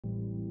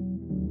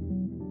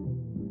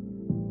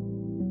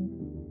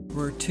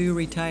We're two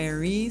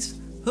retirees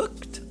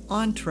hooked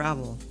on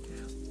travel.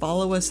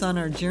 Follow us on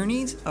our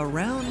journeys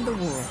around the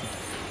world.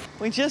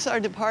 We just are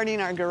departing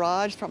our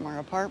garage from our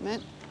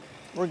apartment.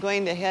 We're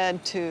going to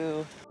head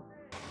to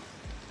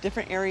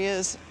different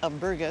areas of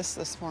Burgas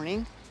this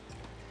morning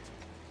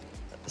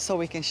so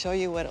we can show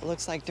you what it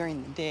looks like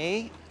during the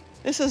day.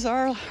 This is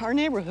our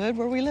neighborhood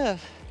where we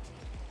live.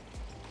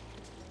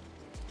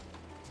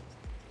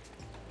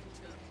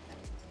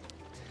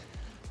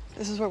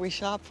 This is where we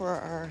shop for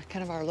our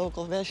kind of our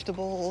local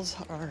vegetables,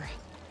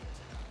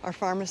 our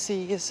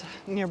pharmacies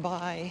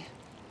nearby,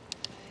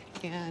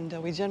 and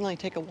we generally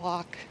take a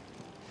walk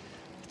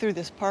through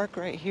this park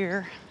right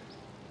here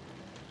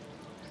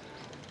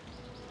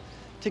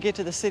to get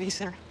to the city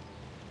center.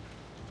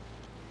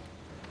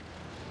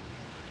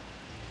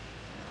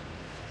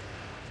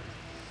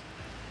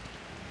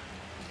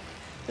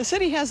 The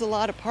city has a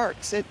lot of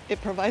parks. It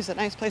provides a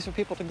nice place for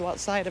people to go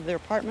outside of their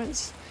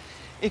apartments.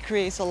 It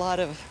creates a lot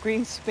of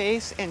green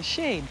space and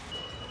shade.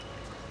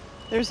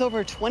 There's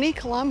over 20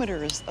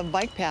 kilometers of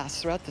bike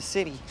paths throughout the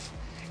city,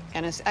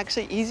 and it's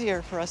actually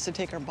easier for us to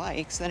take our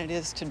bikes than it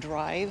is to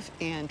drive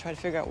and try to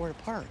figure out where to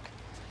park.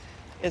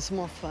 It's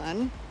more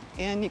fun,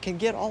 and you can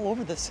get all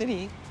over the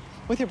city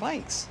with your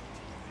bikes.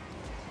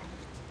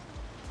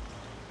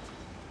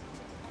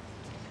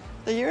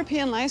 The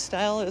European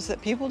lifestyle is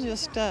that people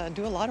just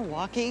do a lot of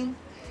walking,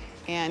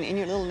 and in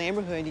your little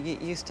neighborhood, you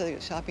get used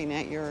to shopping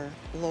at your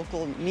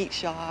local meat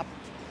shop,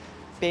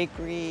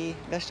 bakery,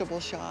 vegetable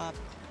shop.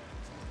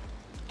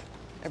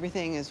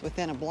 Everything is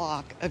within a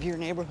block of your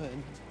neighborhood.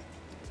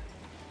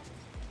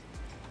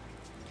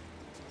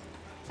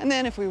 And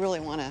then if we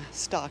really want to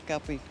stock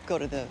up, we go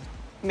to the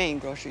main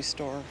grocery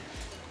store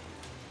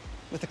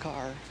with a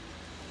car.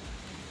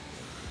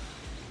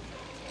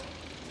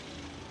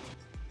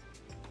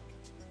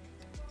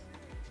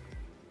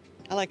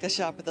 I like to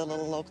shop at the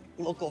little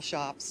local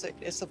shops.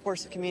 It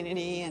supports the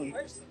community, and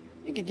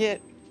you can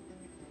get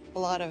a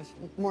lot of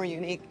more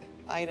unique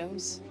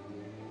items.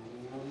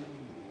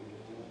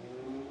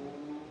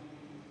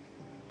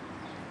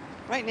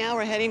 Right now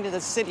we're heading to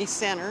the city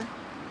center,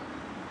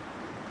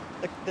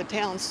 the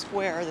town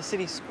square, the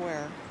city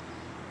square.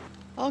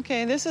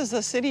 Okay, this is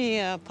the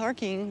city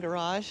parking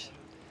garage.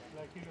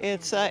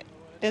 It's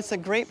a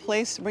great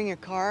place to bring your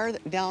car.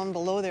 Down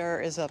below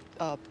there is a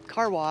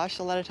car wash.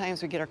 A lot of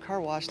times we get our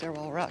car washed there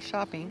while we're out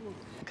shopping.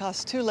 It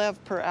costs 2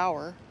 lev per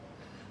hour,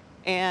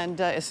 and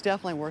it's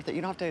definitely worth it.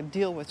 You don't have to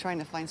deal with trying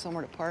to find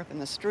somewhere to park in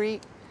the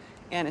street,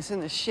 and it's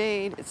in the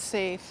shade, it's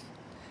safe.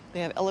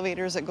 They have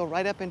elevators that go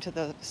right up into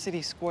the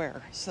city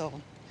square,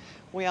 so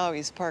we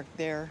always park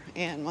there,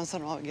 and once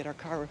in a while we get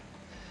our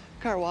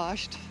car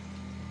washed.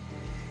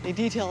 They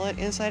detail it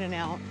inside and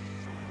out.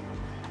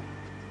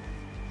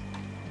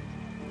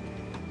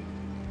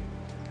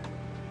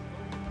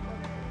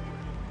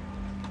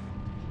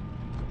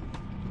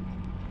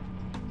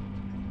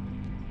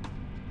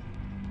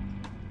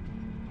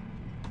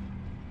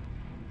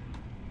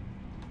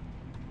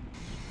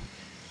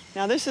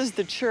 Now this is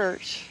the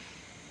church,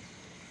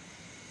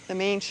 the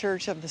main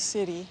church of the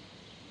city.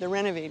 They're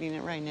renovating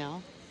it right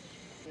now.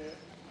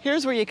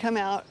 Here's where you come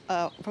out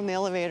from the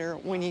elevator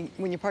when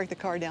you park the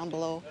car down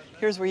below.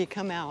 Here's where you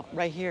come out,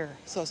 right here.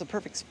 So it's a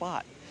perfect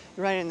spot.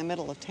 You're right in the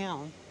middle of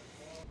town.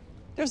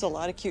 There's a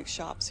lot of cute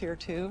shops here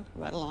too,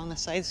 right along the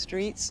side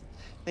streets.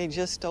 They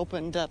just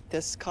opened up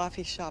this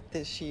coffee shop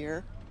this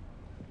year.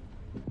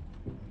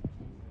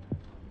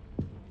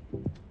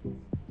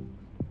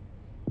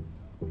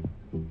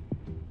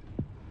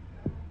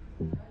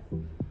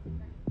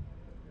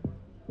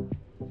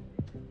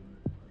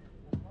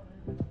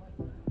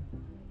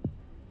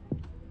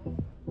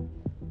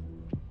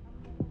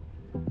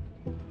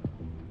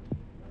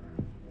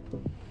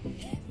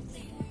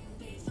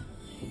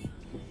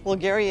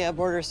 Bulgaria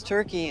borders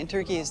Turkey, and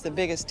Turkey is the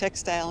biggest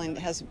textile and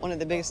has one of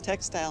the biggest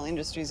textile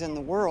industries in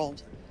the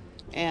world.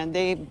 And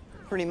they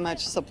pretty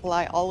much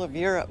supply all of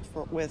Europe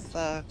with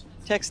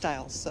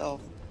textiles.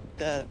 So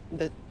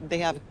they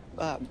have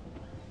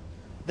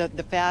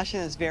the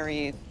fashion is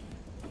very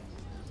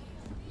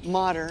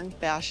modern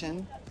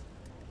fashion,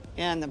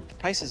 and the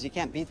prices, you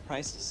can't beat the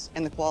prices,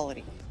 and the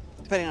quality,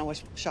 depending on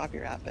which shop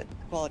you're at, but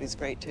the quality is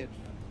great too.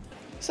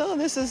 So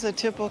this is a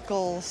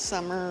typical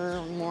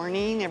summer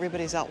morning.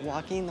 Everybody's out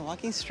walking the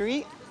walking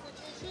street,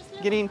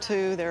 getting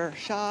to their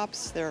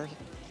shops. They're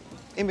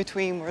in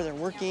between where they're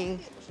working,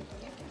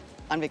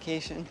 on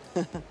vacation.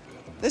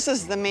 This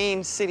is the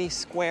main city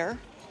square,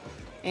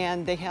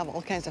 and they have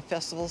all kinds of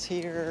festivals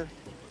here.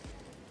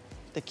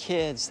 The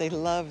kids, they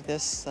love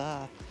this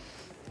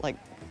like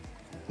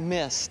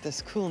mist,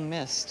 this cool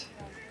mist,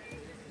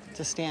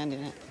 to stand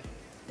in it.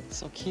 It's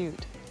so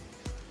cute.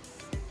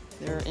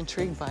 They're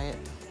intrigued by it.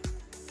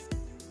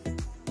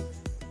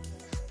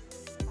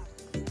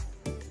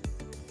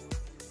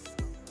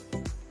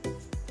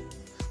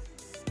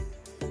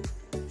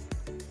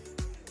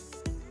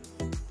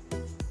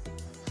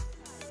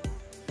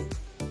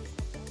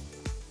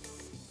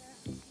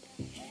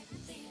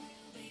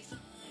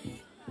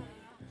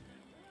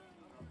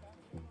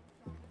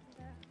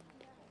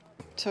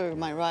 to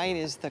my right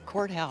is the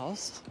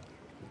courthouse.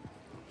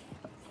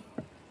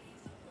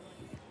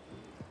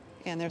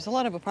 And there's a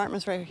lot of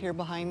apartments right here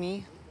behind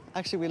me.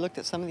 Actually, we looked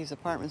at some of these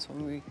apartments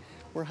when we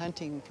were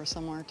hunting for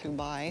somewhere to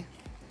buy.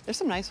 There's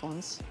some nice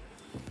ones.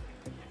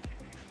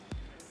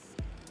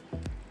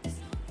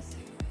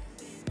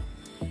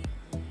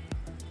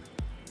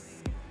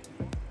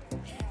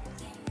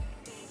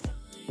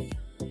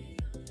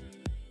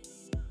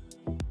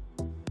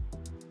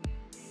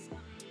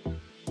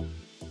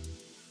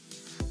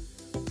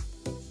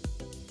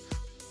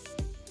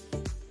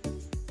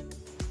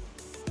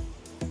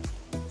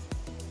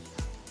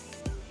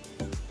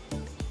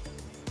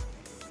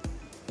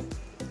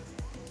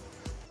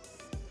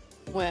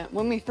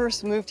 When we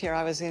first moved here,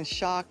 I was in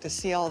shock to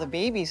see all the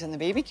babies in the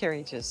baby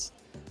carriages.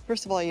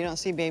 First of all, you don't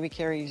see baby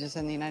carriages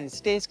in the United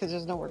States because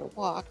there's nowhere to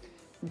walk.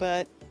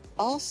 But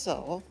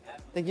also,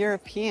 the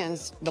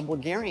Europeans, the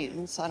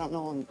Bulgarians, I don't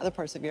know in other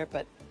parts of Europe,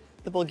 but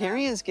the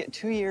Bulgarians get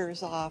 2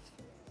 years off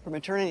for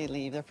maternity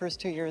leave, their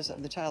first 2 years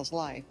of the child's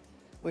life,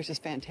 which is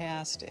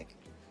fantastic.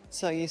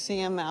 So you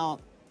see them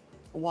out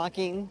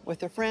walking with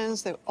their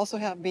friends. They also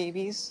have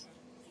babies.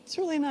 It's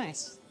really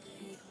nice.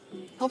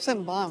 Helps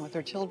them bond with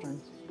their children.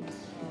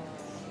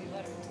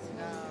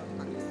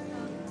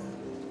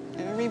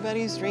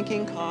 Everybody's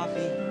drinking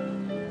coffee.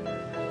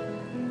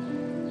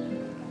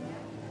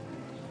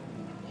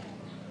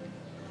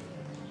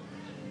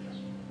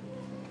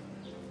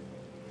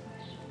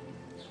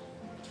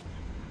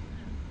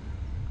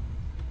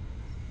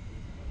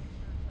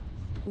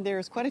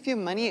 There's quite a few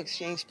money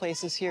exchange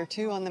places here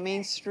too on the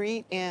main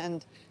street,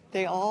 and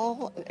they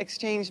all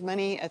exchange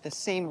money at the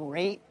same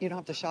rate. You don't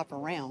have to shop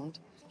around.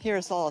 Here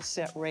it's all a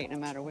set rate no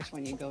matter which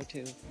one you go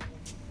to.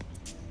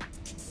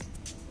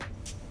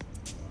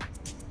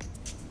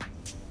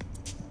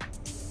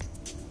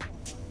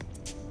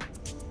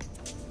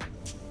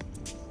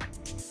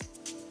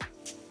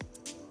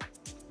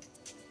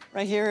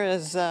 Right here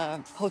is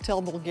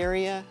Hotel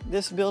Bulgaria.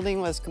 This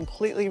building was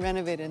completely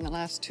renovated in the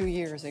last 2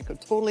 years. They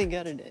totally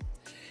gutted it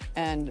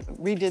and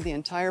redid the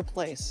entire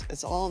place.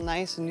 It's all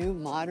nice, new,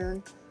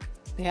 modern.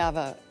 They have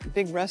a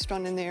big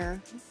restaurant in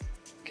there,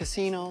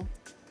 casino.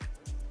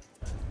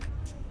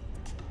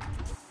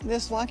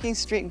 This walking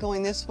street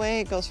going this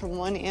way, it goes from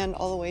one end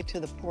all the way to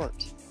the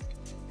port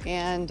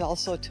and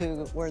also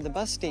to where the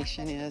bus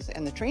station is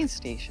and the train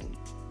station.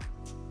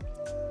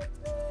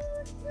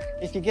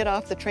 If you get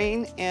off the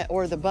train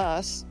or the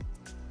bus,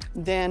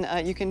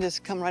 then you can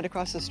just come right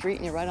across the street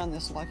and you're right on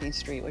this walking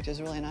street, which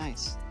is really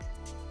nice.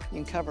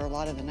 You can cover a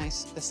lot of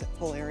this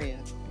whole area.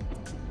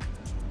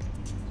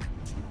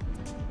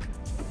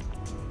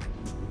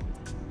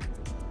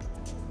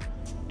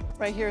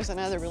 Right here is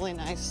another really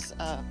nice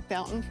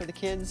fountain for the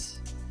kids.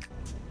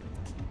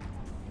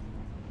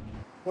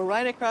 We're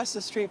right across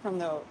the street from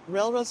the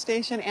railroad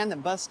station and the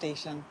bus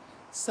station.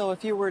 So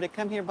if you were to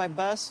come here by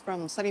bus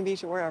from Sunny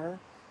Beach or wherever,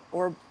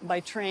 or by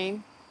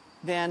train,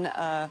 then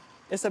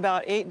it's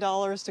about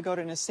 $8 to go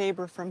to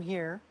Sabre from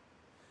here.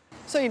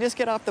 So you just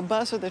get off the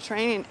bus or the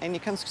train and you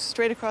come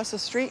straight across the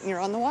street and you're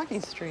on the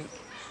walking street.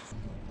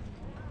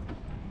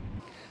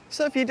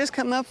 So if you just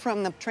come up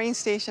from the train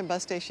station,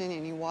 bus station,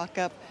 and you walk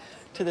up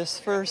to this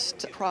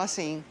first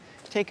crossing,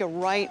 take a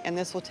right and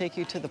this will take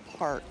you to the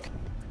park.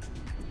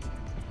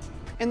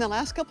 In the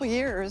last couple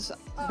years,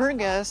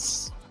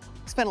 Burgas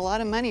spent a lot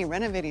of money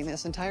renovating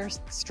this entire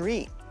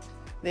street.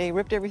 They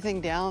ripped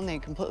everything down, they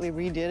completely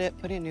redid it,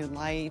 put in new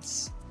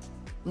lights,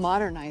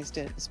 modernized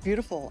it. It's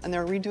beautiful, and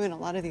they're redoing a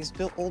lot of these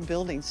old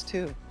buildings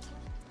too.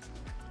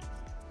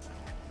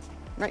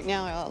 Right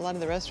now, a lot of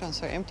the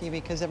restaurants are empty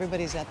because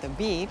everybody's at the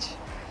beach,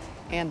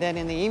 and then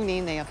in the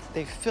evening,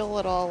 they fill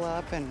it all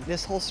up, and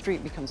this whole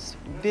street becomes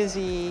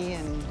busy.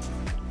 And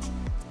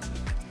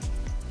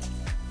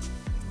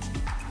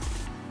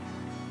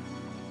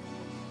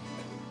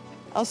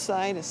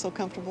outside is so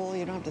comfortable,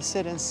 you don't have to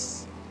sit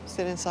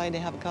inside to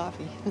have a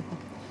coffee.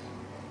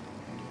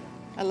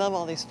 I love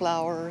all these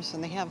flowers,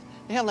 and they have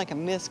like a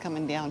mist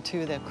coming down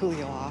too that cool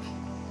you off.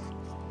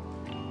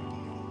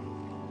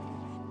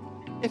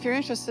 If you're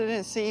interested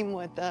in seeing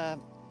what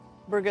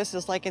Burgas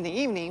is like in the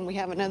evening, we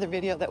have another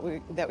video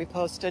that we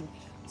posted.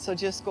 So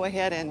just go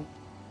ahead and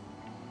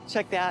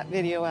check that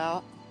video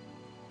out.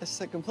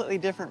 It's a completely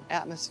different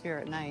atmosphere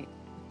at night.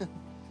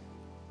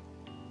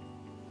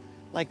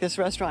 Like this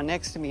restaurant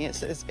next to me,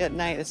 it's at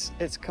night,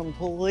 it's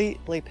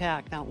completely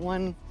packed. Not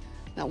one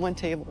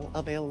table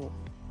available.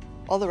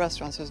 All the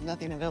restaurants, there's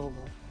nothing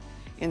available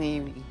in the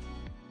evening.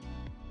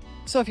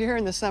 So if you're here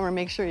in the summer,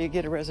 make sure you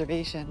get a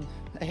reservation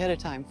ahead of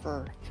time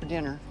for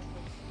dinner.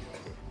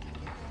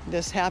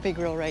 This Happy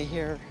Grill right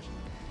here,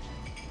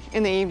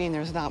 in the evening,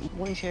 there's not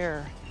one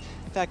chair.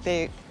 In fact,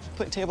 they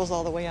put tables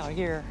all the way out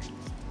here.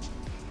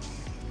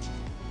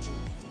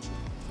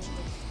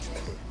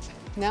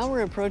 Now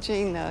we're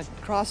approaching the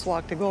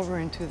crosswalk to go over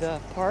into the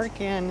park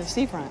and the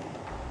seafront.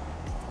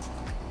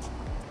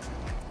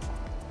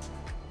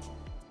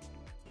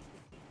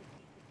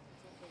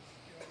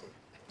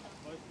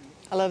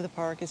 I love the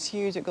park. It's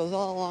huge. It goes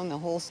all along the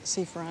whole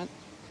seafront.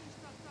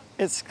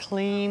 It's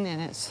clean and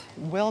it's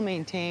well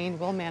maintained,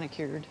 well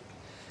manicured.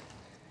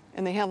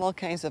 And they have all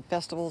kinds of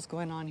festivals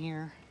going on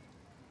here.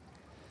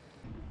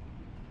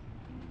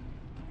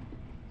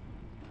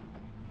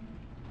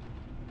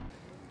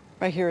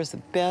 Right here is the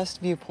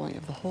best viewpoint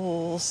of the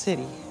whole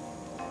city.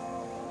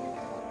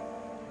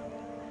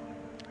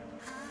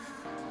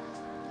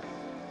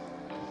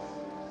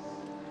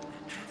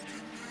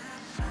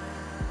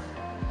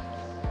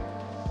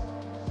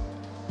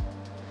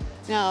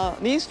 Now,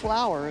 these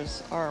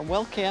flowers are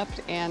well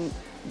kept, and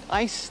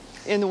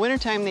in the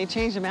wintertime they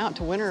change them out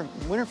to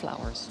winter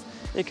flowers.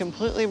 They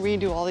completely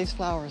redo all these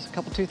flowers a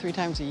couple, 2-3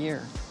 times a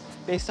year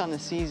based on the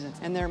season,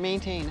 and they're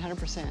maintained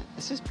 100%.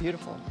 It's just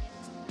beautiful.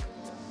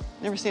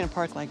 Never seen a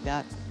park like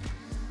that.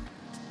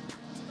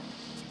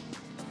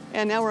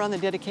 And now we're on the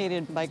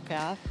dedicated bike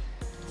path.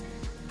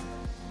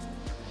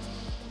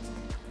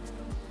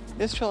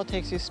 This trail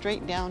takes you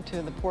straight down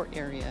to the port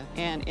area,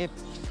 and if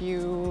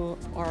you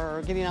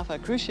are getting off a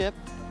cruise ship,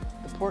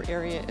 the port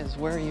area is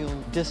where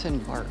you'll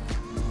disembark.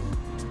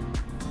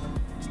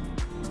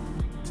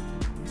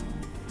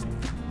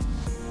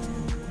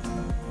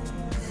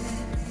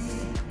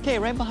 Okay,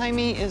 right behind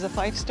me is a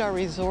 5-star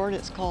resort.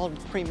 It's called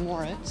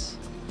Moritz.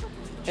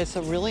 It's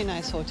a really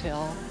nice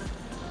hotel.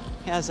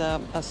 Has a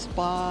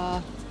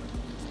spa,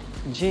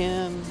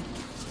 gym.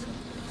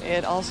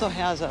 It also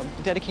has a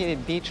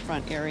dedicated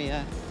beachfront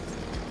area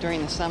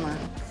during the summer.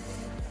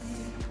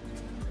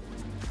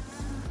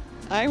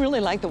 I really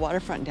like the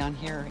waterfront down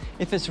here.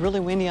 If it's really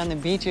windy on the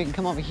beach, you can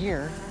come over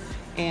here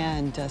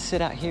and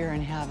sit out here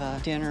and have a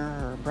dinner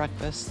or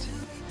breakfast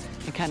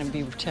and kind of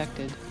be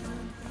protected.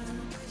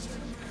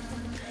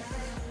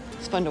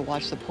 It's fun to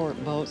watch the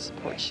port boats,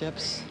 port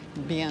ships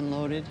be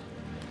unloaded.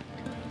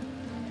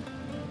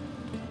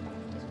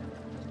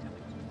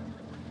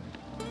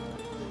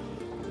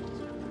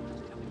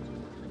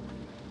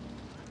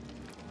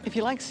 If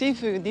you like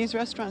seafood, these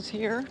restaurants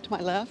here to my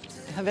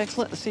left have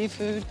excellent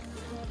seafood.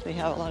 They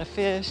have a lot of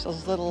fish,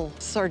 those little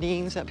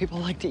sardines that people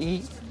like to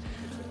eat.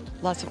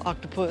 Lots of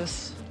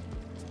octopus.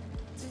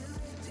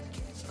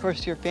 Of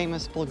course, your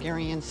famous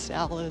Bulgarian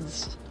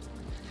salads.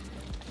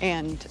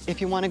 And if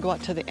you want to go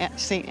out to the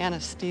St.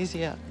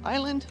 Anastasia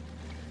Island,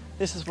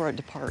 this is where it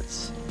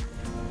departs.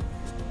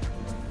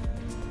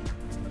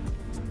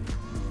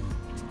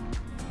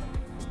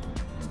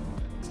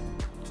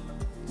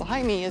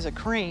 Behind me is a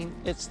crane.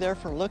 It's there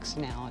for looks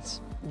now.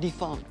 It's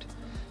defunct.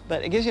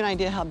 But it gives you an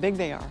idea how big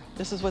they are.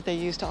 This is what they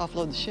use to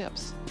offload the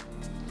ships.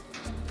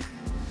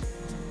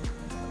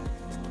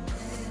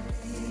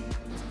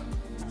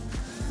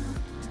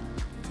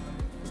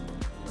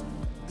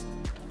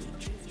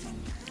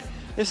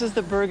 This is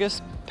the Burgas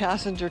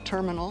passenger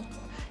terminal.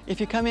 If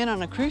you come in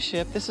on a cruise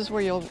ship, this is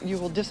where you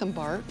will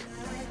disembark.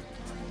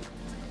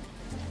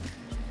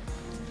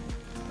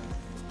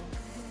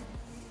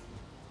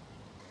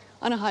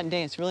 On a hot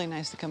day, it's really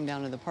nice to come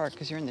down to the park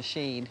because you're in the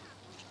shade.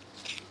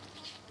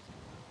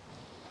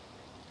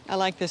 I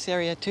like this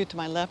area too. To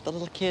my left, the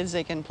little kids,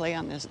 they can play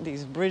on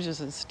these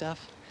bridges and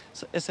stuff.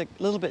 So it's a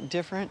little bit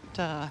different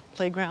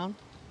playground.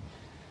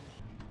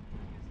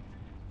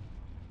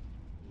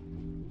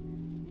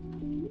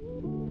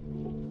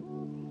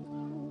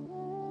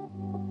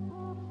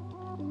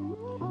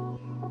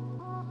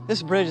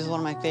 This bridge is one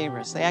of my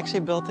favorites. They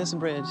actually built this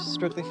bridge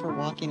strictly for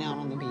walking out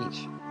on the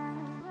beach.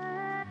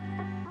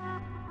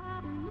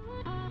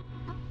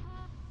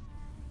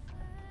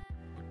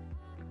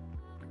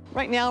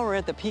 Right now we're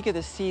at the peak of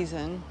the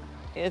season.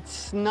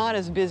 It's not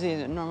as busy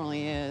as it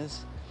normally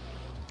is.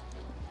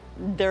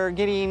 They're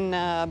getting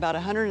about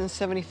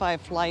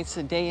 175 flights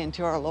a day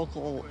into our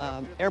local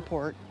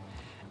airport.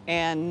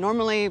 And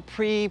normally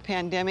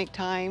pre-pandemic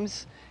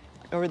times,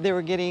 they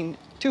were getting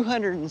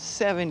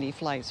 270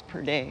 flights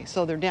per day.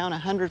 So they're down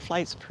 100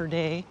 flights per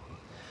day.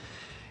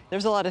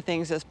 There's a lot of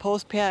things. There's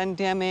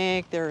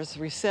post-pandemic, there's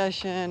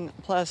recession,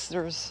 plus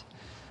there's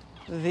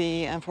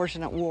the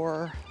unfortunate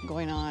war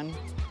going on.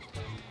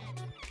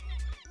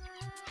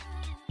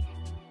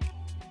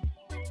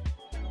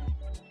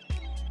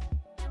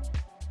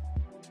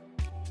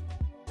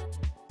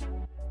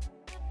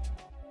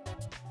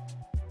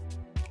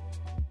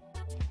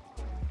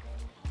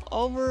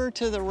 Over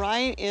to the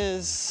right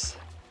is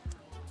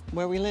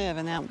where we live,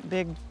 in that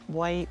big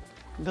white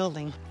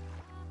building.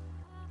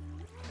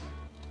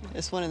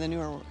 It's one of the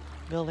newer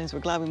buildings. We're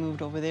glad we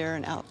moved over there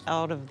and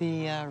out of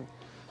the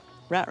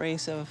rat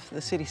race of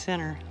the city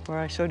center where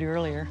I showed you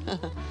earlier.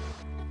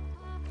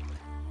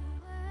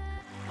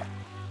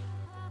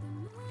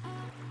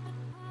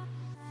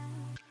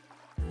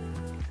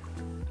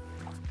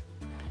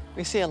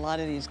 We see a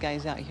lot of these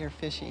guys out here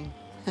fishing.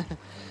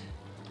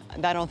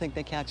 I don't think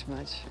they catch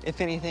much.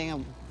 If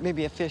anything,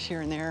 maybe a fish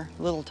here and there,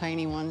 little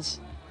tiny ones.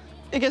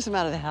 It gets them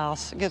out of the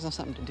house. It gives them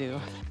something to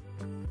do.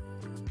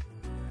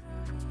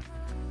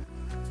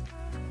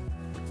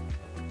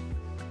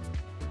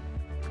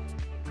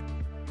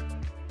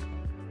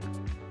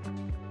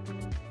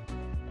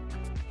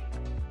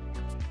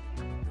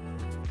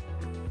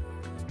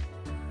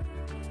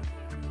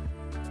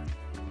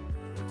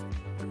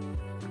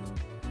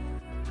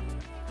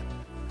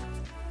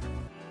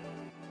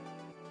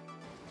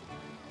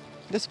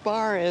 This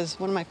bar is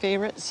one of my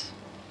favorites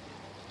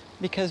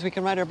because we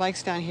can ride our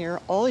bikes down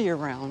here all year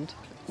round.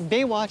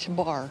 Baywatch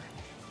Bar.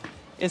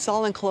 It's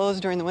all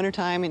enclosed during the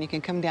wintertime, and you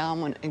can come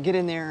down and get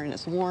in there, and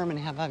it's warm and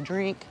have a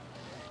drink.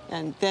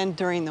 And then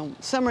during the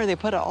summer, they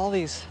put out all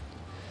these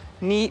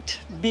neat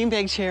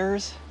beanbag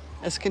chairs.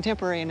 It's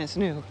contemporary and it's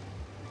new.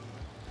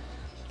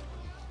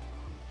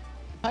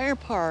 Fire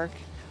Park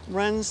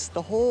runs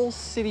the whole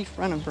city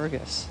front of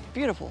Burgas.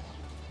 Beautiful.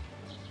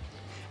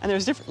 And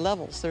there's different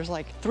levels. There's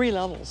like 3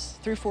 levels,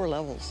 3 or 4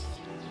 levels.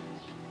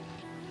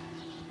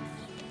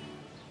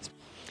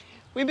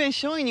 We've been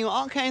showing you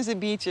all kinds of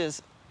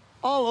beaches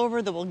all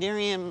over the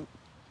Bulgarian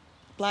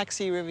Black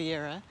Sea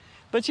Riviera,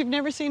 but you've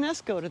never seen us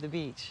go to the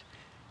beach.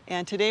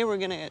 And today we're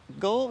gonna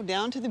go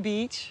down to the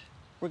beach.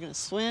 We're gonna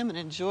swim and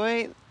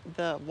enjoy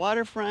the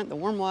waterfront, the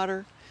warm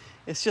water.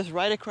 It's just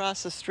right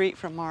across the street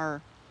from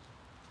our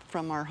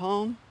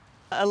home.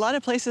 A lot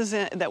of places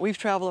that we've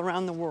traveled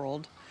around the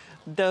world,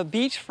 the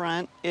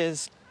beachfront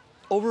is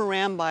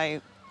overran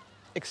by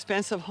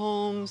expensive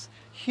homes,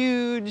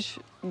 huge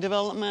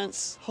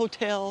developments,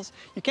 hotels.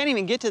 You can't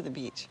even get to the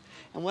beach.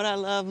 And what I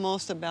love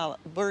most about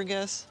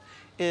Burgas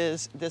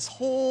is this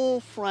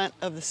whole front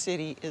of the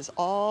city is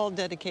all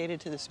dedicated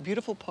to this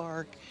beautiful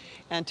park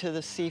and to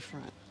the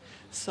seafront.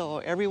 So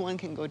everyone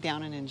can go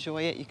down and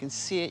enjoy it. You can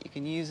see it, you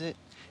can use it.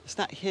 It's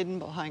not hidden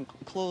behind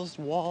closed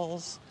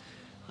walls.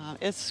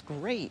 It's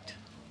great.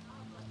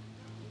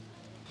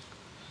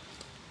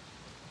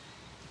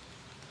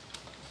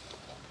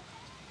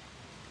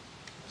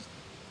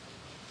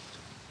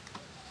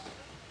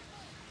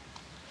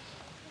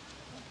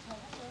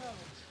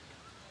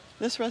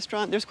 This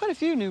restaurant, there's quite a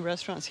few new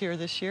restaurants here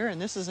this year,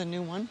 and this is a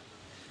new one.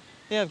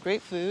 They have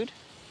great food.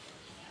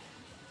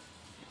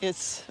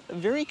 It's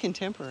very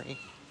contemporary.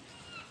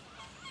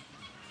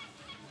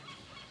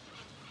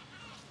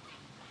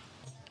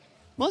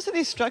 Most of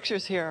these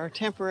structures here are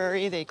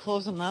temporary. They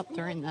close them up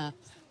during the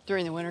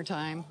winter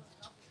time.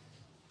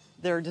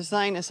 They're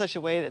designed in such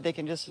a way that they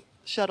can just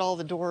shut all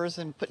the doors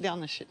and put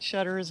down the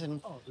shutters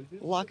and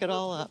lock it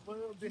all up.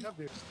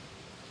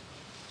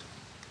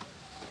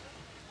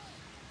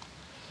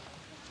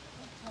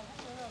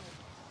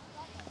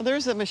 Well,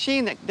 there's a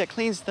machine that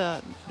cleans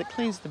the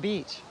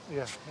beach.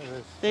 Yeah,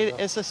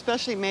 It's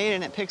especially made,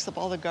 and it picks up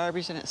all the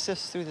garbage and it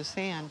sifts through the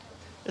sand.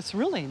 It's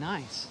really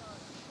nice.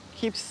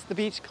 Keeps the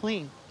beach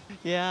clean.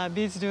 Yeah, it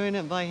beats doing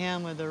it by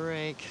hand with a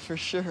rake, for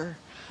sure.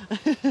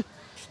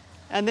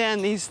 And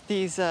then these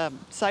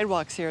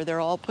sidewalks here,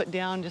 they're all put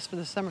down just for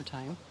the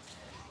summertime.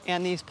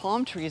 And these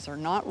palm trees are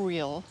not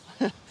real.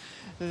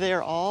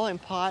 They're all in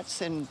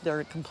pots and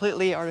they're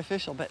completely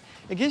artificial, but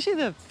it gives you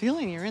the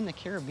feeling you're in the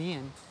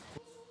Caribbean.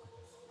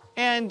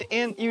 And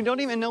you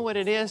don't even know what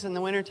it is in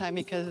the wintertime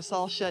because it's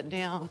all shut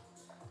down.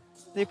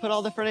 They put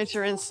all the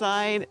furniture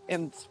inside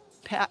and,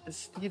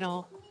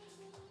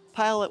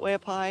 pile it way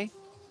up high.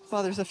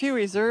 Well, there's a few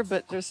reserved,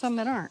 but there's some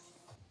that aren't.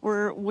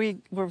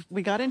 We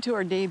got into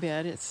our day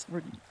bed.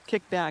 We're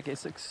kicked back.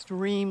 It's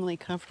extremely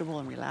comfortable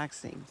and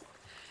relaxing.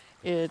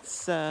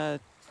 It's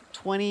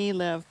 20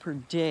 lev per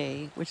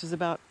day, which is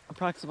about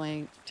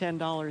approximately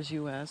 $10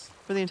 US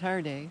for the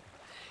entire day.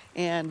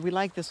 And we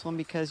like this one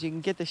because you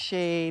can get the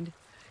shade,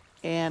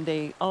 and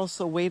they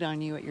also wait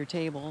on you at your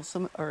table,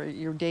 or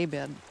your day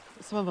bed.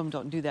 Some of them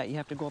don't do that. You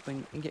have to go up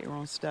and get your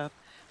own stuff.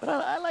 But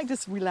I like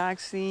this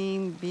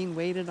relaxing, being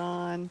waited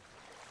on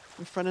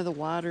in front of the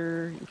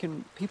water.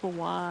 People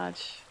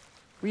watch,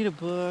 read a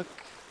book,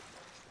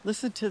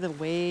 listen to the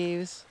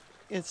waves.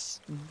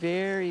 It's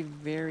very,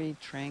 very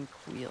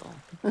tranquil.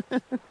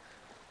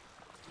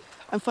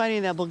 I'm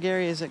finding that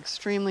Bulgaria is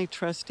extremely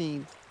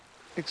trusting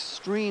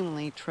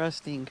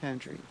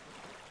country.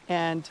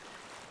 And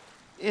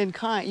in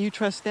kind, you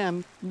trust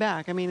them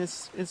back. I mean,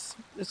 it's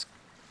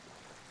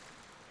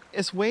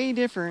way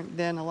different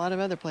than a lot of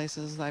other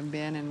places I've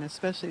been, and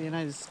especially the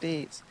United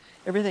States.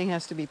 Everything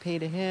has to be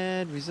paid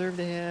ahead, reserved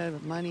ahead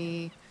with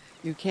money.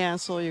 You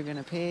cancel, you're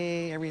gonna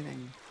pay,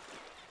 everything.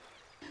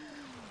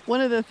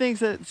 One of the things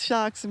that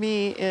shocks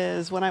me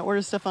is when I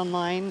order stuff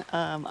online,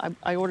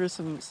 I ordered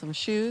some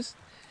shoes.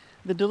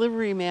 The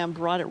delivery man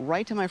brought it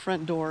right to my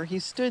front door. He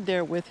stood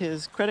there with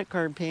his credit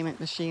card payment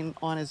machine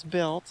on his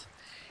belt.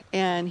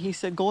 And he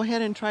said, go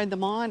ahead and try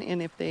them on,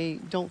 and if they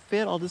don't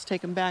fit, I'll just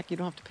take them back. You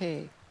don't have to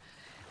pay.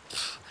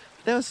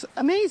 That was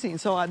amazing.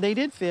 So they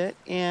did fit,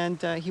 and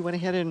he went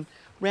ahead and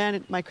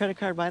ran my credit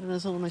card right on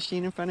his little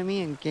machine in front of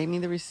me and gave me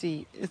the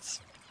receipt.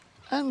 It's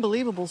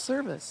unbelievable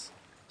service.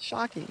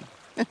 Shocking.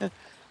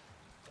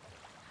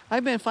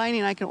 I've been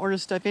finding I can order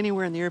stuff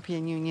anywhere in the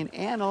European Union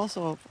and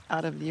also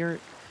out of the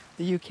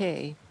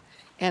UK,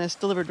 and it's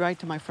delivered right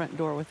to my front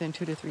door within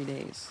 2 to 3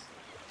 days.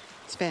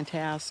 It's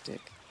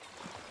fantastic.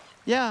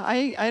 Yeah,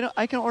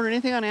 I can order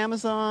anything on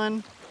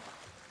Amazon.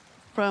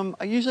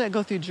 Usually I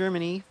go through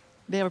Germany.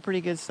 They have a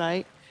pretty good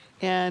site.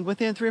 And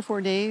within 3 or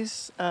 4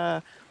 days,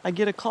 I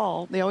get a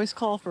call. They always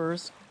call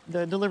first,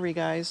 the delivery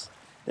guys.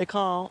 They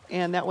call,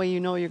 and that way you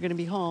know you're going to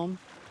be home.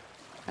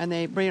 And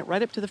they bring it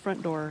right up to the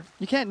front door.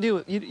 You can't do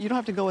it. You don't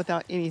have to go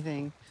without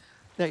anything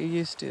that you're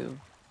used to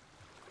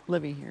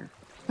living here.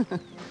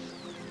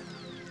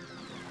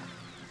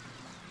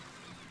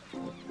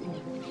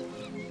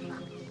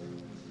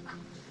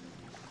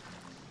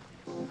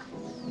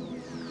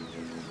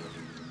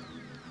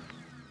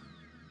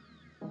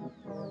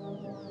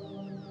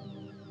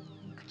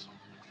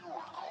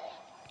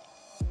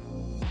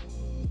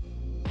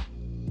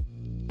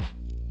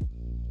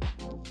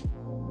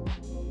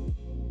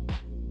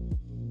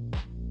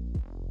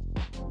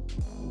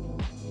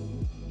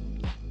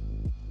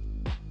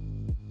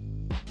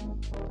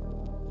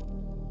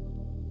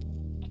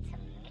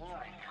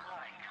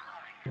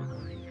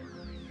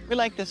 We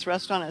like this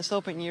restaurant. It's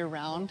open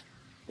year-round.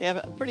 They have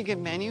a pretty good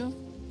menu.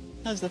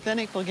 Has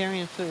authentic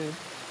Bulgarian food.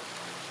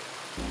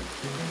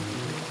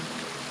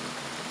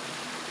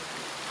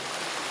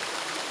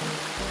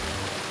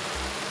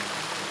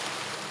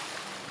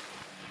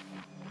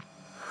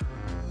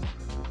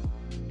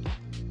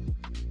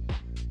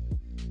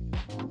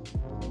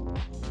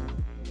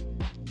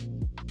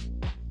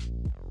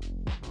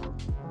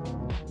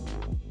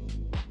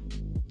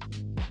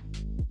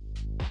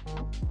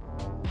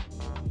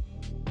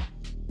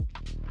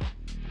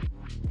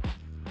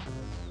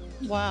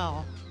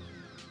 Wow.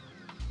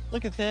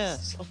 Look at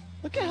this.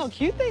 Look at how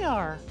cute they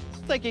are.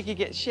 It's like you could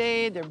get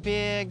shade. They're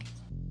big.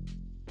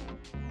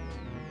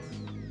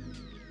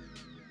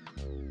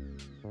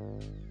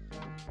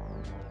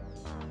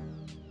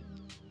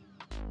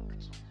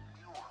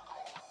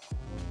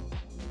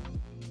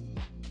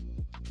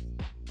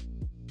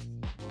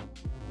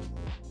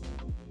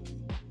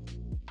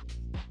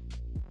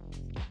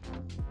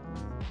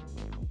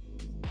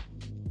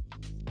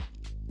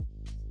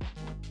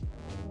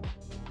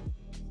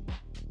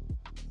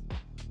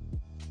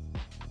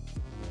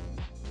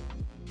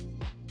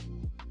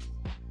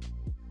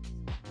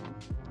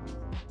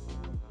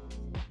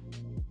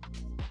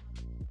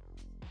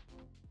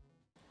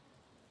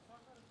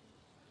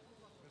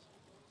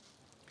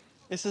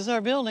 This is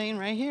our building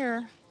right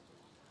here.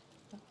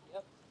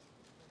 Yep.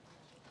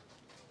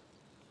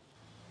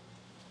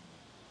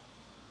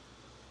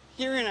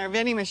 Here in our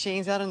vending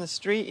machines out on the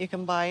street, you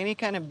can buy any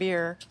kind of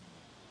beer.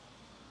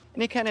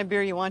 Any kind of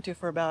beer you want to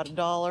for about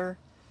 $1.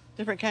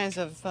 Different kinds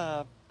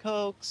of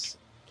Cokes,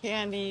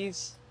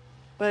 candies.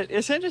 But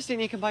it's interesting,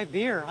 you can buy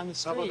beer on the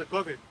street. How about the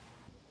coffee?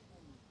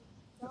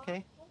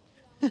 Okay.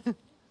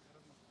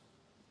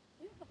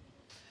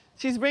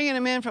 She's bringing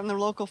them in from the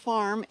local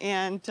farm,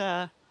 and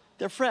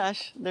they're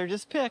fresh. They're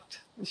just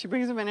picked. And she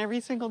brings them in every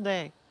single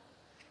day.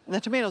 And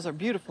the tomatoes are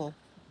beautiful.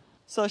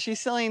 So she's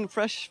selling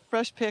fresh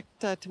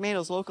picked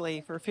tomatoes locally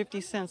for 50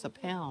 cents a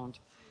pound.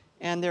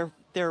 And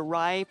they're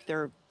ripe,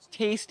 they're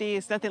tasty.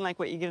 It's nothing like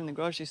what you get in the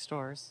grocery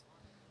stores.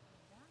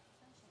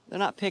 They're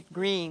not picked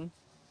green.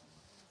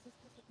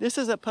 This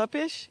is a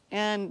pupish,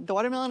 and the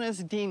watermelon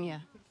is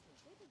dinia.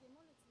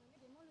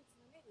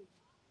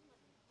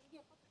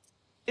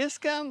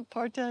 Iskam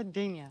parta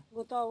dinia.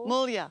 Готово.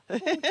 Molia.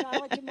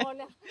 Получава ти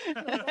моля.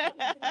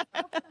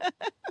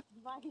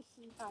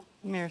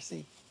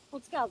 Merci.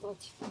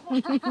 Подсказвачи.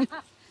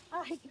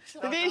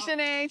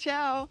 Vidishane,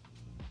 ciao.